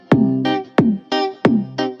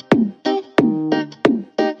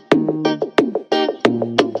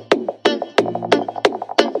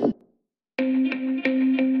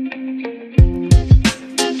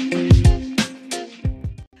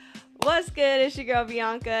It's your girl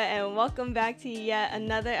Bianca, and welcome back to yet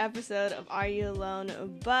another episode of Are You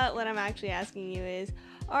Alone? But what I'm actually asking you is,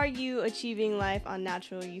 are you achieving life on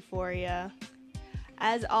natural euphoria?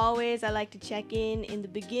 As always, I like to check in the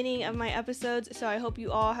beginning of my episodes, so I hope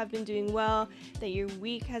you all have been doing well, that your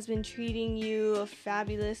week has been treating you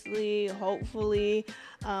fabulously, hopefully.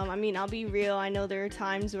 I'll be real, I know there are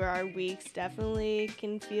times where our weeks definitely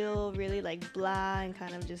can feel really like blah and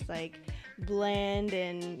kind of just like bland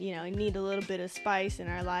and, need a little bit of spice in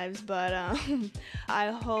our lives, but I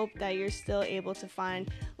hope that you're still able to find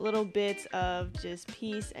little bits of just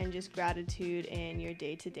peace and just gratitude in your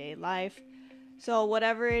day-to-day life. So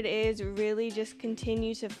whatever it is, really just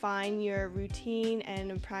continue to find your routine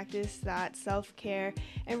and practice that self-care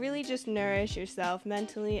and really just nourish yourself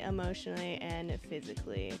mentally, emotionally, and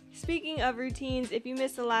physically. Speaking of routines, if you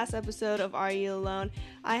missed the last episode of Are You Alone,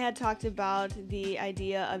 I had talked about the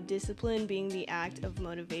idea of discipline being the act of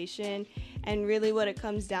motivation. And really what it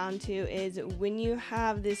comes down to is when you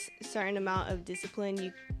have this certain amount of discipline,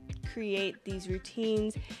 you create these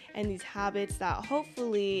routines and these habits that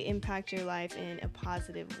hopefully impact your life in a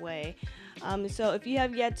positive way. So if you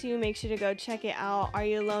have yet to, make sure to go check it out. Are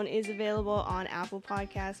You Alone is available on Apple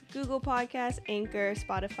Podcasts, Google Podcasts, Anchor,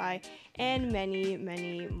 Spotify, and many,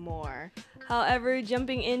 many more. However,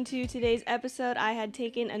 jumping into today's episode, I had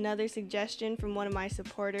taken another suggestion from one of my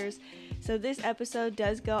supporters. So this episode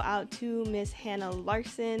does go out to Miss Hannah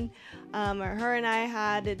Larson. Her and I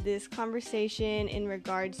had this conversation in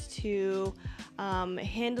regards to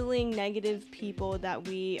handling negative people that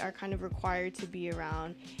we are kind of required to be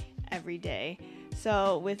around every day.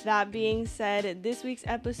 So with that being said, this week's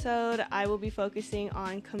episode, I will be focusing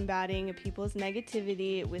on combating people's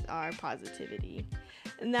negativity with our positivity.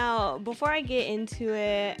 Now, before I get into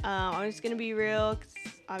it, I'm just going to be real,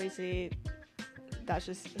 'cause obviously that's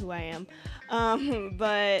just who I am.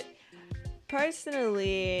 But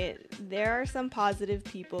personally, there are some positive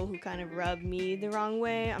people who kind of rub me the wrong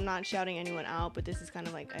way. I'm not shouting anyone out, but this is kind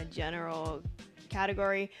of like a general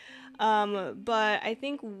category. But I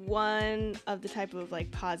think one of the type of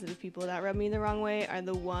like positive people that rub me the wrong way are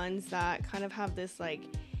the ones that kind of have this like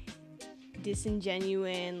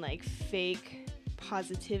disingenuine, like fake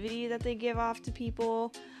positivity that they give off to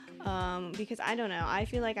people. Because I don't know, I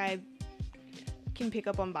feel like I can pick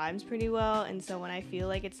up on vibes pretty well, and so when I feel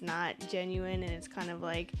like it's not genuine and it's kind of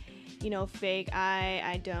like, fake,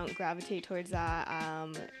 I don't gravitate towards that.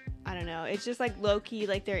 I don't know, it's just like low-key,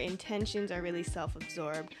 like their intentions are really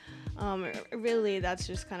self-absorbed. Really, that's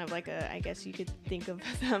just kind of like I guess you could think of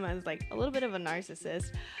them as like a little bit of a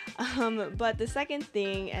narcissist. But the second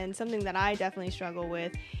thing, and something that I definitely struggle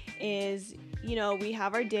with, is, we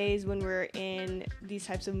have our days when we're in these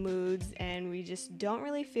types of moods and we just don't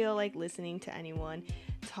really feel like listening to anyone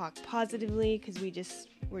talk positively because we're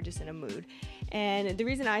just in a mood. And the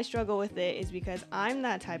reason I struggle with it is because I'm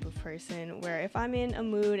that type of person where if I'm in a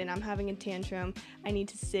mood and I'm having a tantrum, I need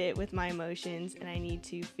to sit with my emotions and I need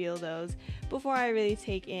to feel those before I really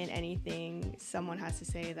take in anything someone has to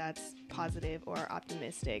say that's positive or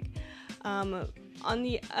optimistic. On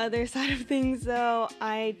the other side of things, though,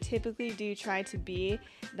 I typically do try to be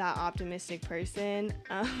that optimistic person,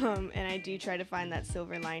 and I do try to find that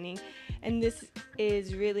silver lining. And this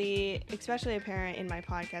is really, especially apparent in my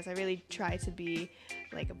podcast, I really try to be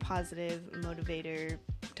like a positive motivator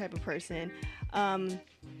type of person.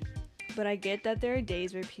 But I get that there are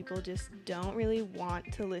days where people just don't really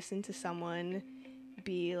want to listen to someone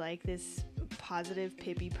be like this positive,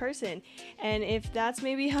 pippy person. And if that's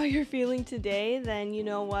maybe how you're feeling today, then you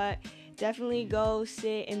know what? Definitely go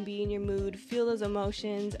sit and be in your mood, feel those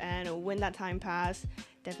emotions, and when that time passes,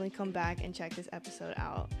 definitely come back and check this episode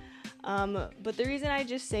out. But the reason I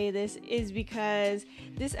just say this is because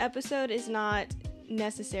this episode is not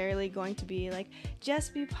necessarily going to be like,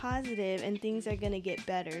 just be positive and things are gonna get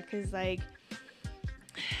better, because like,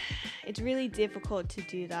 it's really difficult to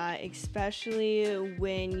do that, especially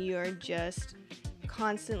when you're just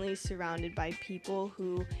constantly surrounded by people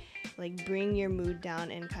who like bring your mood down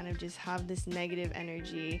and kind of just have this negative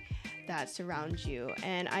energy that surrounds you.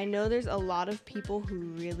 And I know there's a lot of people who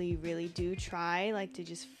really, really do try like to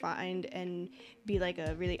just find and be like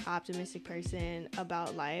a really optimistic person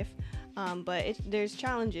about life. But there's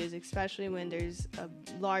challenges, especially when there's a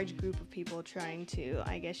large group of people trying to,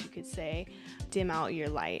 I guess you could say, dim out your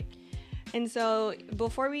light. And so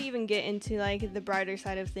before we even get into like the brighter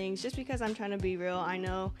side of things, just because I'm trying to be real, I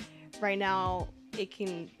know right now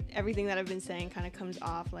everything that I've been saying kind of comes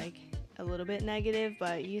off like a little bit negative,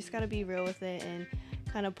 but you just got to be real with it and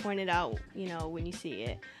kind of point it out, when you see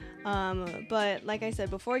it. But like I said,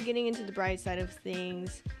 before getting into the bright side of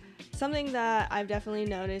things, Something that I've definitely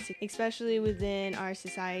noticed, especially within our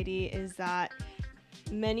society, is that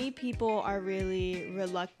many people are really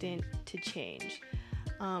reluctant to change.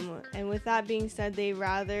 And with that being said, they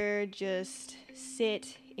rather just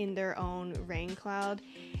sit in their own rain cloud.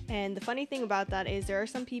 And the funny thing about that is there are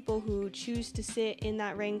some people who choose to sit in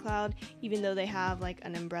that rain cloud even though they have like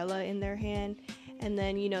an umbrella in their hand. And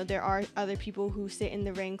then, there are other people who sit in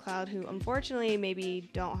the rain cloud who unfortunately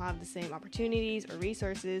maybe don't have the same opportunities or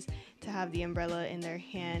resources to have the umbrella in their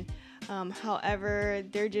hand. However,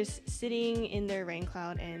 they're just sitting in their rain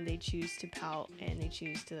cloud and they choose to pout and they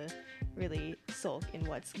choose to really sulk in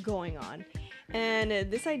what's going on. And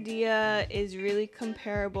this idea is really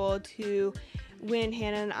comparable to when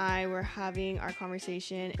Hannah and I were having our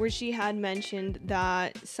conversation, where she had mentioned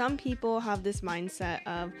that some people have this mindset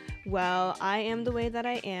of, well, I am the way that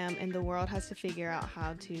I am and the world has to figure out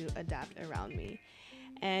how to adapt around me.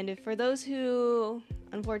 And for those who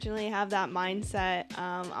unfortunately have that mindset,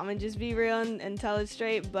 I'm gonna just be real and tell it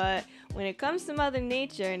straight, but when it comes to Mother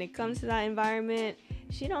Nature and it comes to that environment,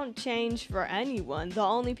 she don't change for anyone. The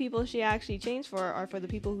only people she actually changed for are for the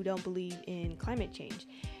people who don't believe in climate change.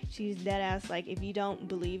 She's dead ass like, if you don't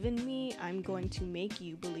believe in me, I'm going to make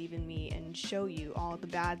you believe in me and show you all the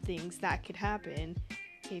bad things that could happen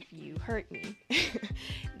if you hurt me.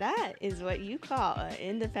 That is what you call an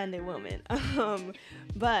independent woman.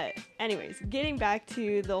 But anyways, getting back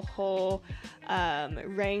to the whole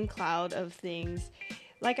rain cloud of things,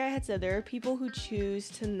 like I had said, there are people who choose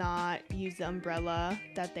to not use the umbrella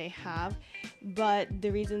that they have, but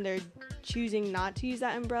the reason they're choosing not to use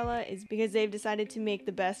that umbrella is because they've decided to make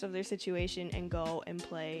the best of their situation and go and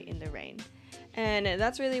play in the rain. And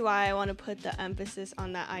that's really why I want to put the emphasis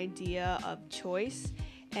on that idea of choice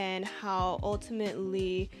and how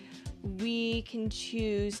ultimately we can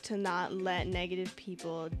choose to not let negative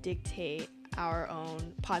people dictate our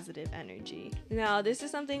own positive energy. Now, this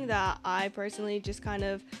is something that I personally just kind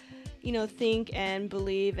of, think and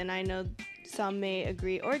believe, and I know some may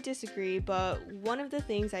agree or disagree, but one of the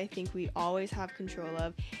things I think we always have control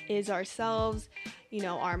of is ourselves,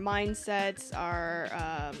 our mindsets,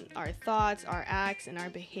 our thoughts, our acts, and our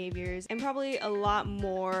behaviors, and probably a lot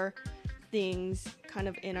more things kind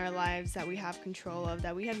of in our lives that we have control of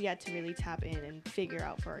that we have yet to really tap in and figure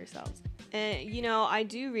out for ourselves. And I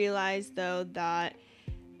do realize though that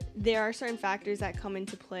there are certain factors that come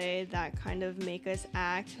into play that kind of make us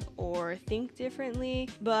act or think differently,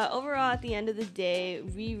 but overall at the end of the day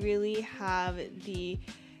we really have the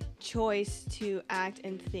choice to act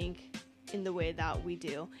and think in the way that we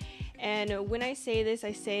do. And when I say this,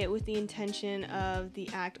 I say it with the intention of the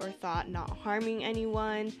act or thought not harming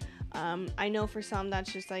anyone. I know for some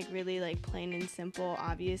that's just like really like plain and simple,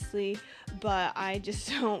 obviously, but I just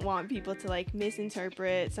don't want people to like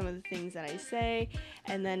misinterpret some of the things that I say,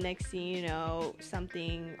 and then next thing you know,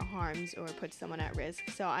 something harms or puts someone at risk.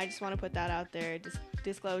 So I just want to put that out there,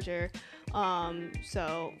 disclosure.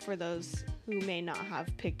 So for those who may not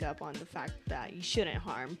have picked up on the fact that you shouldn't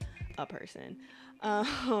harm a person.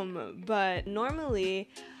 But normally,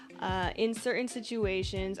 in certain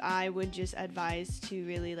situations, I would just advise to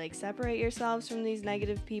really like separate yourselves from these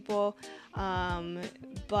negative people.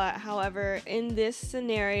 But however, in this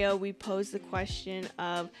scenario, we pose the question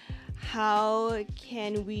of how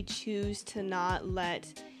can we choose to not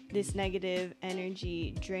let this negative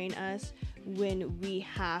energy drain us when we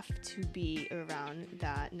have to be around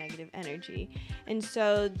that negative energy. And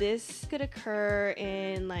so this could occur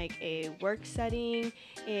in like a work setting.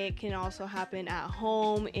 It can also happen at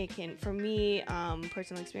home. It can, for me,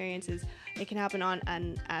 personal experiences, it can happen on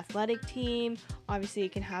an athletic team. Obviously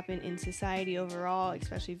it can happen in society overall,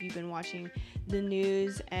 especially if you've been watching the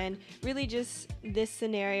news. And really just this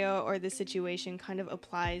scenario or this situation kind of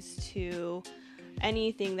applies to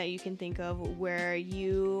anything that you can think of where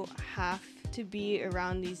you have to be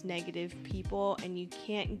around these negative people and you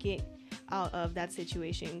can't get out of that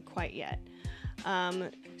situation quite yet.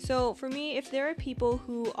 So for me, if there are people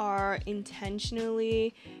who are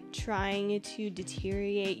intentionally trying to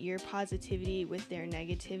deteriorate your positivity with their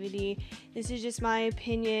negativity, this is just my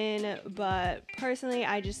opinion, but personally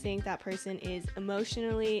I just think that person is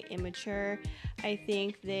emotionally immature. I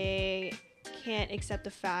think they can't accept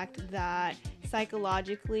the fact that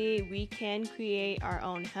psychologically we can create our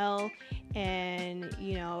own hell, and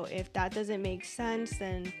if that doesn't make sense,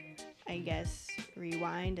 then I guess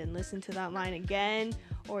rewind and listen to that line again,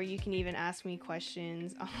 or you can even ask me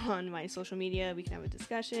questions on my social media. We can have a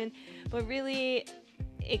discussion, but really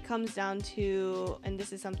it comes down to, and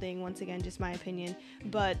this is something, once again, just my opinion,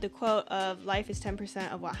 but the quote of life is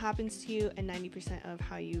 10% of what happens to you and 90% of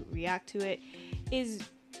how you react to it is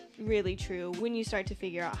really true when you start to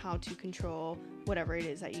figure out how to control whatever it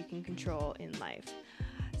is that you can control in life.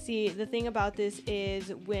 See, the thing about this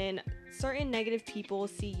is when certain negative people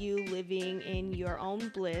see you living in your own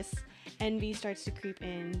bliss, envy starts to creep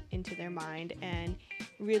into their mind, and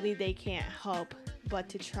really they can't help but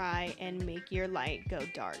to try and make your light go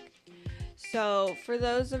dark. So for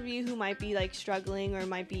those of you who might be like struggling or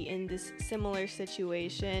might be in this similar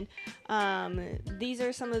situation, these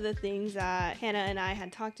are some of the things that Hannah and I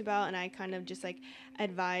had talked about, and I kind of just like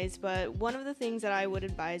advised. But one of the things that I would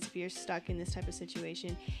advise if you're stuck in this type of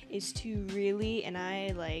situation is to really, and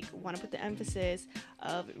I like want to put the emphasis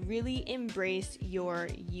of really embrace your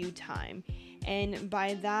you time. And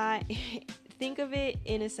by that, think of it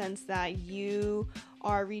in a sense that you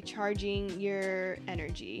are recharging your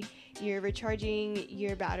energy. You're recharging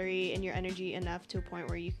your battery and your energy enough to a point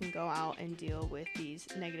where you can go out and deal with these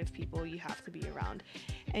negative people you have to be around.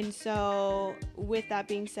 And so with that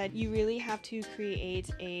being said, you really have to create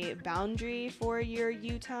a boundary for your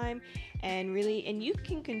you time, and you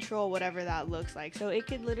can control whatever that looks like. So it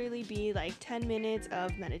could literally be like 10 minutes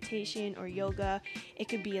of meditation or yoga. It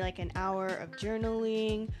could be like an hour of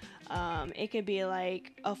journaling. It could be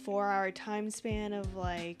like a 4-hour time span of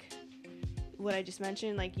like what I just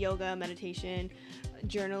mentioned, like yoga, meditation,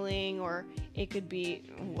 journaling, or it could be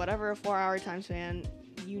whatever a 4-hour time span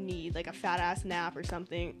you need, like a fat ass nap or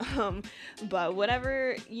something. But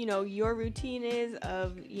whatever, your routine is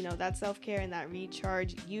of, that self-care and that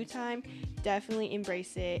recharge you time, definitely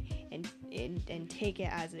embrace it and take it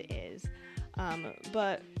as it is.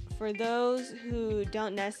 But for those who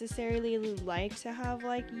don't necessarily like to have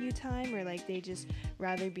like you time, or like they just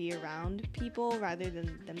rather be around people rather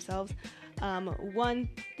than themselves, one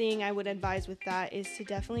thing I would advise with that is to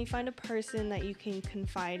definitely find a person that you can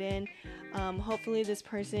confide in. Hopefully this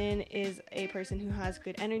person is a person who has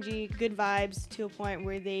good energy, good vibes, to a point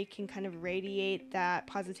where they can kind of radiate that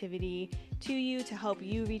positivity to you to help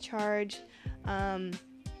you recharge.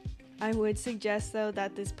 I would suggest though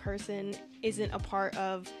that this person isn't a part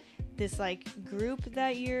of this like group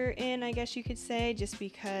that you're in, I guess you could say, just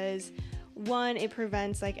because one, it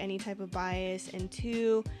prevents like any type of bias, and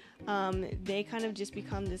two, they kind of just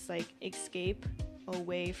become this like escape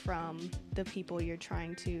away from the people you're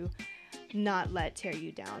trying to not let tear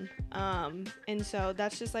you down. And so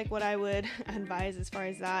that's just like what I would advise as far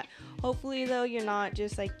as that. Hopefully though, you're not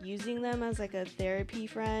just like using them as like a therapy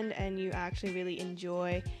friend, and you actually really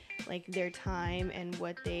enjoy like their time and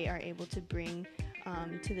what they are able to bring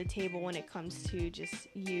to the table when it comes to just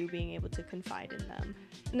you being able to confide in them.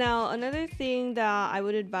 Now, another thing that I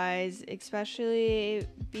would advise, especially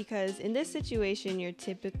because in this situation you're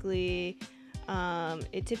typically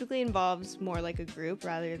it typically involves more like a group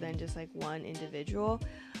rather than just like one individual.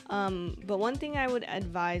 But one thing I would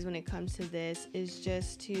advise when it comes to this is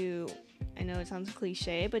just to, I know it sounds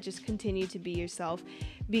cliche, but just continue to be yourself,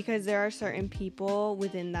 because there are certain people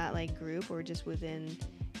within that like group, or just within,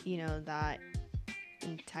 that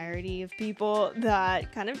entirety of people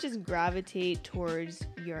that kind of just gravitate towards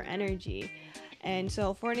your energy. And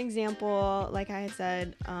so for an example, like I had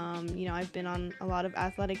said, I've been on a lot of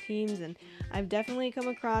athletic teams, and I've definitely come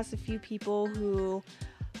across a few people who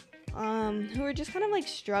are just kind of like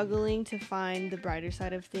struggling to find the brighter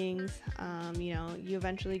side of things. You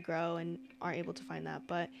eventually grow and are able to find that.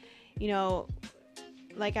 But,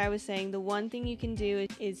 like I was saying, the one thing you can do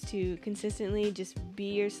is to consistently just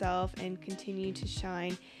be yourself and continue to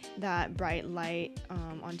shine that bright light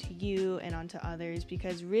onto you and onto others,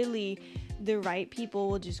 because really the right people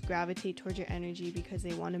will just gravitate towards your energy because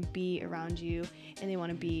they want to be around you and they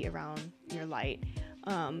want to be around your light.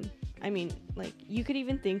 Like you could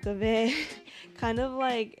even think of it kind of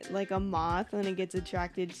like a moth when it gets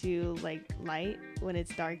attracted to like light when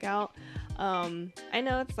it's dark out. I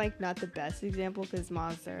know it's like not the best example because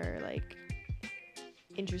moths are like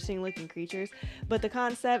interesting looking creatures, but the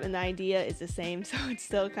concept and the idea is the same, so it's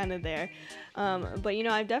still kind of there. But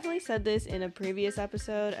I've definitely said this in a previous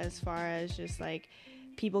episode as far as just like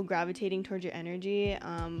people gravitating towards your energy,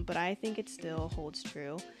 but I think it still holds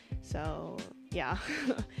true. So yeah.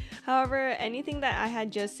 However, anything that I had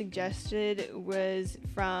just suggested was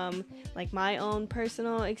from like my own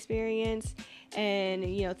personal experience and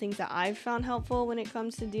things that I've found helpful when it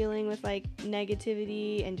comes to dealing with like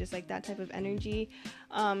negativity and just like that type of energy.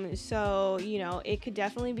 So it could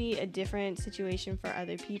definitely be a different situation for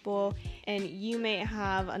other people, and you may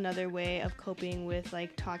have another way of coping with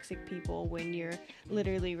like toxic people when you're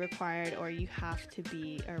literally required or you have to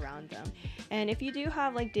be around them. And if you do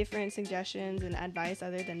have like different suggestions and advice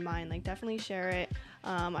other than mine, like definitely share it.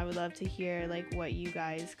 I would love to hear like what you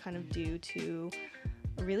guys kind of do to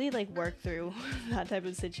really like work through that type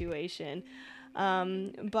of situation.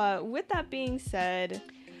 But with that being said,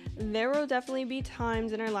 there will definitely be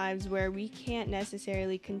times in our lives where we can't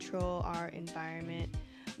necessarily control our environment.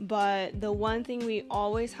 But the one thing we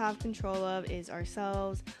always have control of is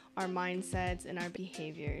ourselves, our mindsets, and our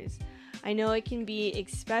behaviors. I know it can be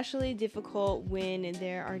especially difficult when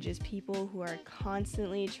there are just people who are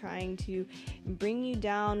constantly trying to bring you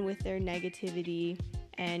down with their negativity,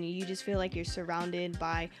 and you just feel like you're surrounded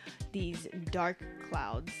by these dark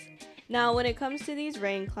clouds. Now, when it comes to these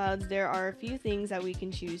rain clouds, there are a few things that we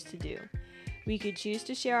can choose to do. We could choose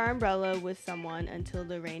to share our umbrella with someone until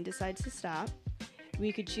the rain decides to stop.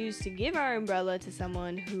 We could choose to give our umbrella to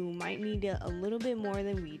someone who might need it a little bit more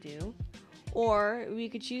than we do. Or we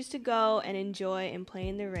could choose to go and enjoy and play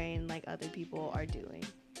in the rain like other people are doing.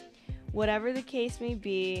 Whatever the case may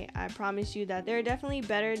be, I promise you that there are definitely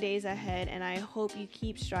better days ahead, and I hope you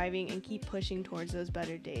keep striving and keep pushing towards those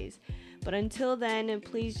better days. But until then,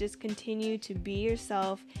 please just continue to be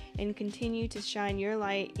yourself and continue to shine your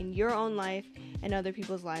light in your own life and other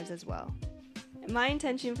people's lives as well. My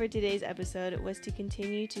intention for today's episode was to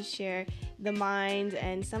continue to share the minds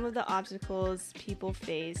and some of the obstacles people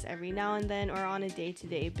face every now and then or on a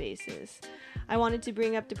day-to-day basis. I wanted to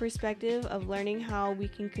bring up the perspective of learning how we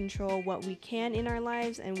can control what we can in our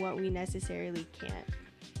lives and what we necessarily can't.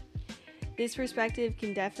 This perspective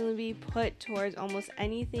can definitely be put towards almost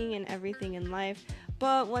anything and everything in life,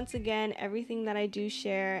 but once again, everything that I do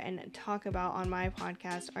share and talk about on my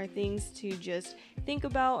podcast are things to just think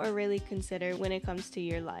about or really consider when it comes to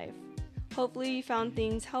your life. Hopefully you found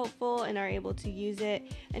things helpful and are able to use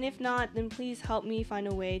it, and if not, then please help me find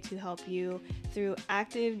a way to help you through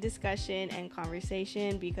active discussion and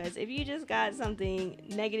conversation, because if you just got something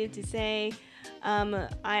negative to say, I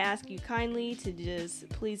ask you kindly to just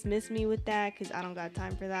please miss me with that, because I don't got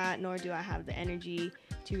time for that, nor do I have the energy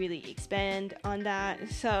to really expand on that.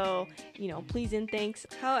 So, please and thanks.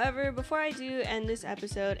 However, before I do end this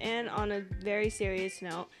episode, and on a very serious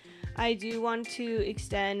note, I do want to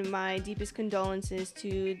extend my deepest condolences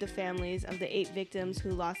to the families of the 8 victims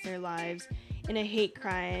who lost their lives in a hate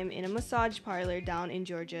crime in a massage parlor down in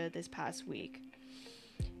Georgia this past week.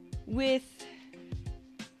 With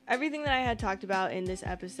everything that I had talked about in this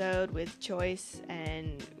episode with choice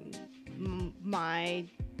and my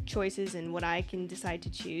choices and what I can decide to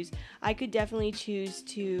choose, I could definitely choose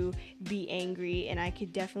to be angry, and I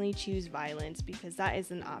could definitely choose violence, because that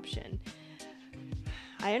is an option.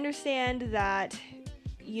 I understand that,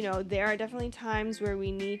 there are definitely times where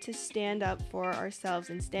we need to stand up for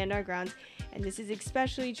ourselves and stand our grounds, and this is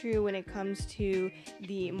especially true when it comes to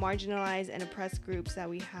the marginalized and oppressed groups that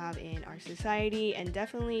we have in our society, and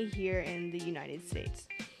definitely here in the United States.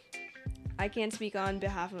 I can't speak on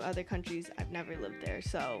behalf of other countries. I've never lived there,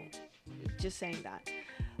 so just saying that.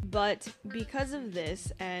 But because of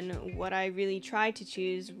this and what I really try to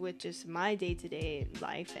choose with just my day-to-day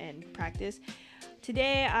life and practice,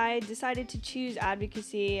 today I decided to choose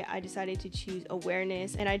advocacy, I decided to choose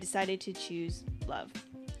awareness, and I decided to choose love.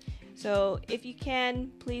 So if you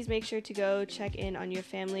can, please make sure to go check in on your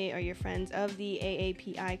family or your friends of the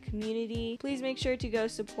AAPI community. Please make sure to go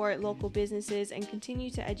support local businesses and continue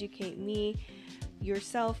to educate me,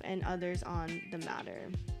 yourself, and others on the matter.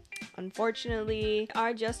 Unfortunately,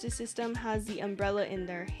 our justice system has the umbrella in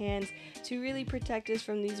their hands to really protect us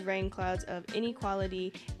from these rain clouds of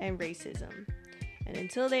inequality and racism. And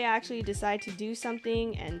until they actually decide to do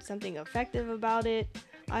something and something effective about it,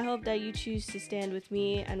 I hope that you choose to stand with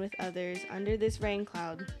me and with others under this rain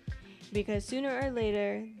cloud, because sooner or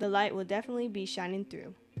later, the light will definitely be shining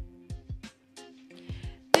through.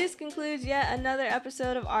 This concludes yet another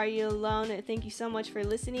episode of Are You Alone? Thank you so much for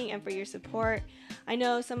listening and for your support. I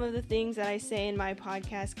know some of the things that I say in my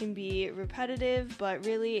podcast can be repetitive, but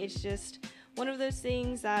really it's just one of those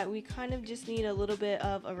things that we kind of just need a little bit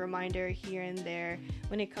of a reminder here and there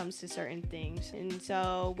when it comes to certain things. And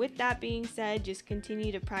so with that being said, just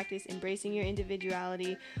continue to practice embracing your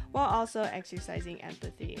individuality while also exercising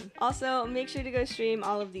empathy. Also, make sure to go stream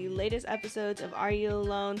all of the latest episodes of Are You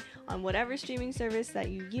Alone on whatever streaming service that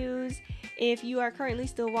you use. If you are currently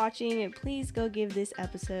still watching, please go give this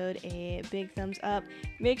episode a big thumbs up.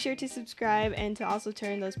 Make sure to subscribe and to also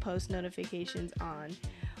turn those post notifications on.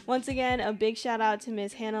 Once again, a big shout out to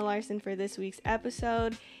Ms. Hannah Larson for this week's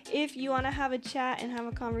episode. If you want to have a chat and have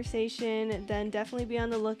a conversation, then definitely be on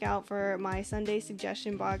the lookout for my Sunday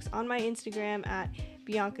suggestion box on my Instagram at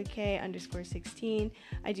BiancaK_16.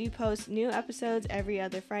 I do post new episodes every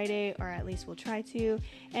other Friday, or at least we'll try to,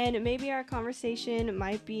 and maybe our conversation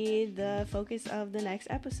might be the focus of the next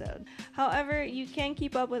episode. However, you can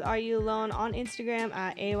keep up with Are You Alone on Instagram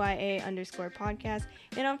at AYA_podcast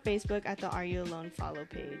and on Facebook at the Are You Alone follow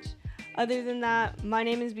page. Other than that, my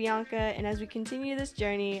name is Bianca, and as we continue this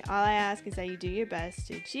journey, all I ask is that you do your best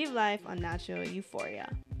to achieve life on natural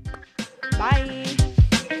euphoria. Bye!